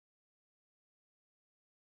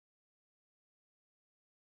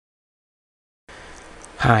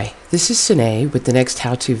Hi, this is Sine with the next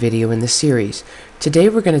how-to video in the series. Today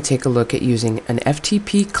we're going to take a look at using an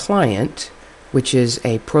FTP client, which is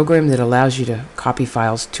a program that allows you to copy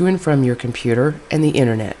files to and from your computer and the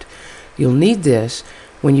internet. You'll need this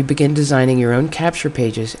when you begin designing your own capture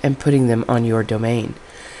pages and putting them on your domain.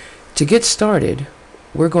 To get started,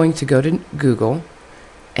 we're going to go to Google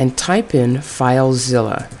and type in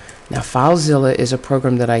Filezilla. Now, Filezilla is a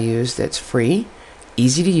program that I use that's free,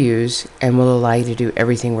 easy to use, and will allow you to do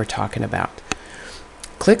everything we're talking about.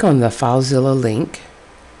 Click on the Filezilla link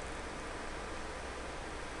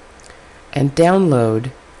and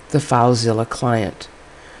download the Filezilla client.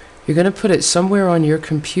 You're going to put it somewhere on your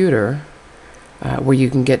computer where you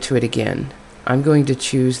can get to it again. I'm going to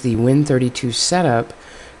choose the Win32 setup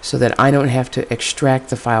so that I don't have to extract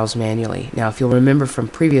the files manually. Now, if you'll remember from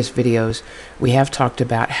previous videos, we have talked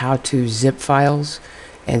about how to zip files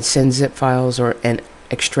and send zip files and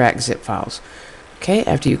extract zip files. Okay,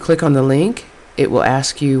 after you click on the link, it will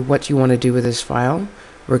ask you what you want to do with this file.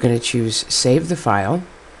 We're going to choose Save the File,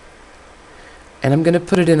 and I'm going to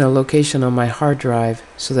put it in a location on my hard drive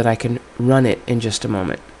so that I can run it in just a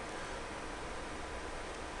moment.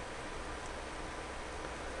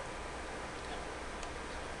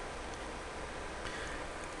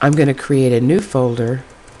 I'm going to create a new folder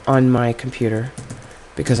on my computer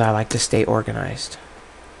because I like to stay organized.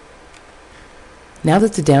 Now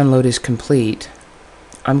that the download is complete,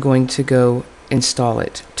 I'm going to go install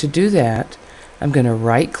it. To do that, I'm going to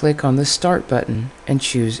right-click on the Start button and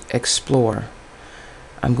choose Explore.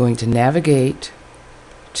 I'm going to navigate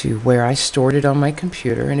to where I stored it on my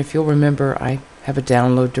computer, and if you'll remember, I have a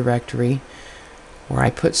download directory where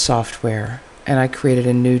I put software, and I created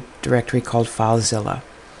a new directory called Filezilla.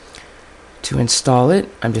 To install it,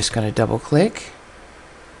 I'm just going to double-click,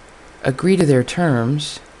 agree to their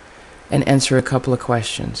terms, and answer a couple of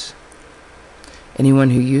questions. Anyone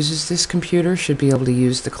who uses this computer should be able to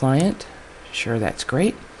use the client. Sure, that's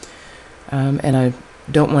great. And I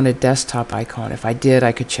don't want a desktop icon. If I did,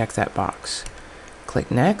 I could check that box.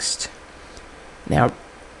 Click Next. Now,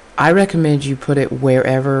 I recommend you put it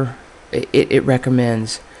wherever it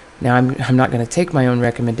recommends. Now, I'm not going to take my own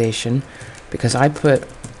recommendation because I put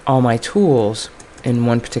all my tools in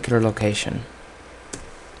one particular location.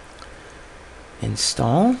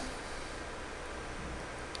 Install.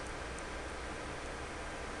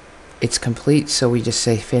 It's complete, so we just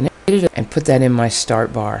say Finish and put that in my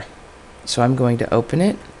start bar. So I'm going to open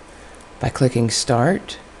it by clicking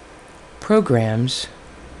Start, Programs,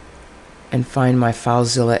 and find my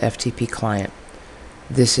Filezilla FTP client.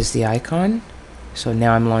 This is the icon, so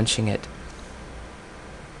now I'm launching it.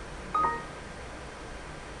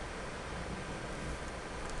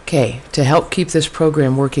 Okay, to help keep this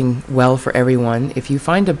program working well for everyone, if you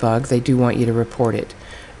find a bug, they do want you to report it.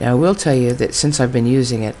 Now, I will tell you that since I've been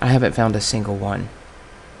using it, I haven't found a single one.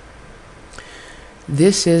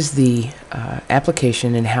 This is the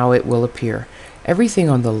application and how it will appear. Everything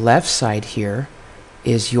on the left side here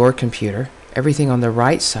is your computer. Everything on the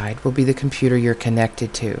right side will be the computer you're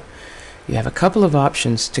connected to. You have a couple of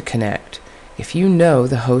options to connect. If you know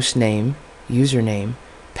the host name, username,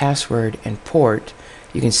 password, and port,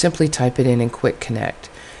 you can simply type it in and click Connect.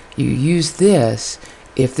 You use this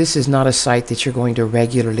if this is not a site that you're going to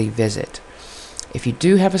regularly visit. If you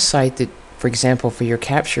do have a site that, for example, for your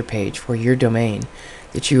capture page for your domain,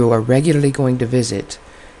 that you are regularly going to visit,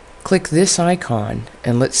 click this icon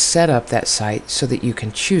and let's set up that site so that you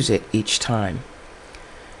can choose it each time.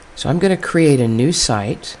 So I'm going to create a new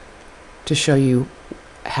site to show you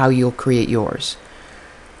how you'll create yours.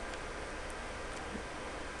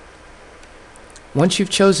 Once you've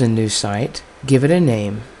chosen new site, give it a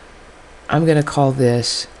name. I'm going to call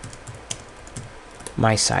this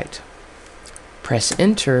My Site. Press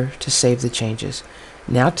Enter to save the changes.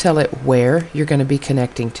 Now tell it where you're going to be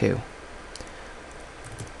connecting to.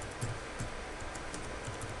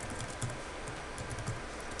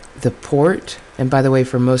 The port, and by the way,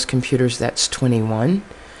 for most computers that's 21.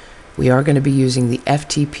 We are going to be using the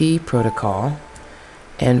FTP protocol,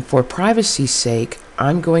 and for privacy's sake,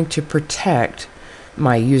 I'm going to protect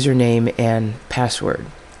my username and password.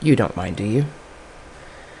 You don't mind, do you?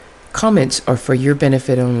 Comments are for your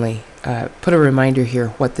benefit only. Put a reminder here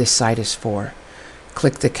what this site is for.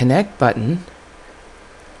 Click the Connect button.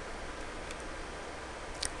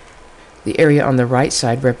 The area on the right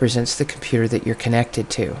side represents the computer that you're connected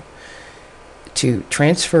to. To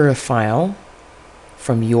transfer a file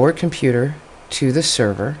from your computer to the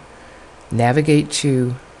server, navigate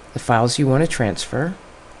to the files you want to transfer.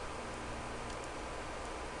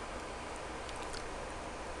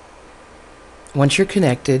 Once you're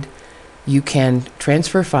connected, you can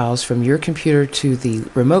transfer files from your computer to the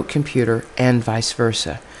remote computer and vice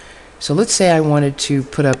versa. So let's say I wanted to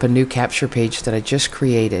put up a new capture page that I just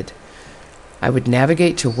created. I would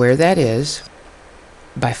navigate to where that is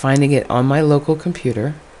by finding it on my local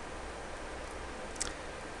computer.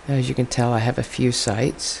 Now, as you can tell, I have a few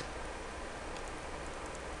sites.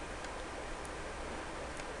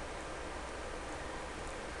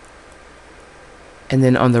 And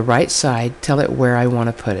then on the right side, tell it where I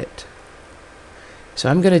want to put it. So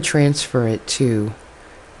I'm going to transfer it to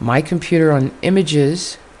my computer on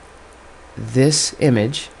images, this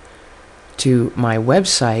image, to my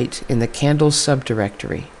website in the Candles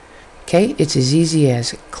subdirectory. Okay, it's as easy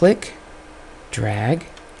as click, drag,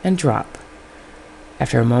 and drop.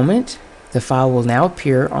 After a moment, the file will now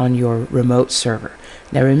appear on your remote server.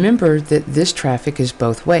 Now remember that this traffic is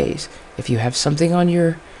both ways. If you have something on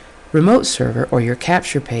your remote server or your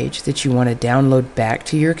capture page that you want to download back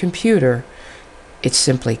to your computer, it's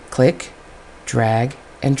simply click, drag,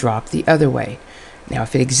 and drop the other way. Now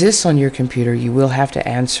if it exists on your computer, you will have to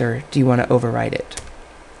answer, do you want to overwrite it?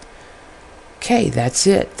 Okay, that's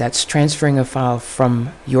it. That's transferring a file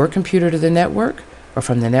from your computer to the network or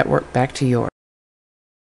from the network back to yours.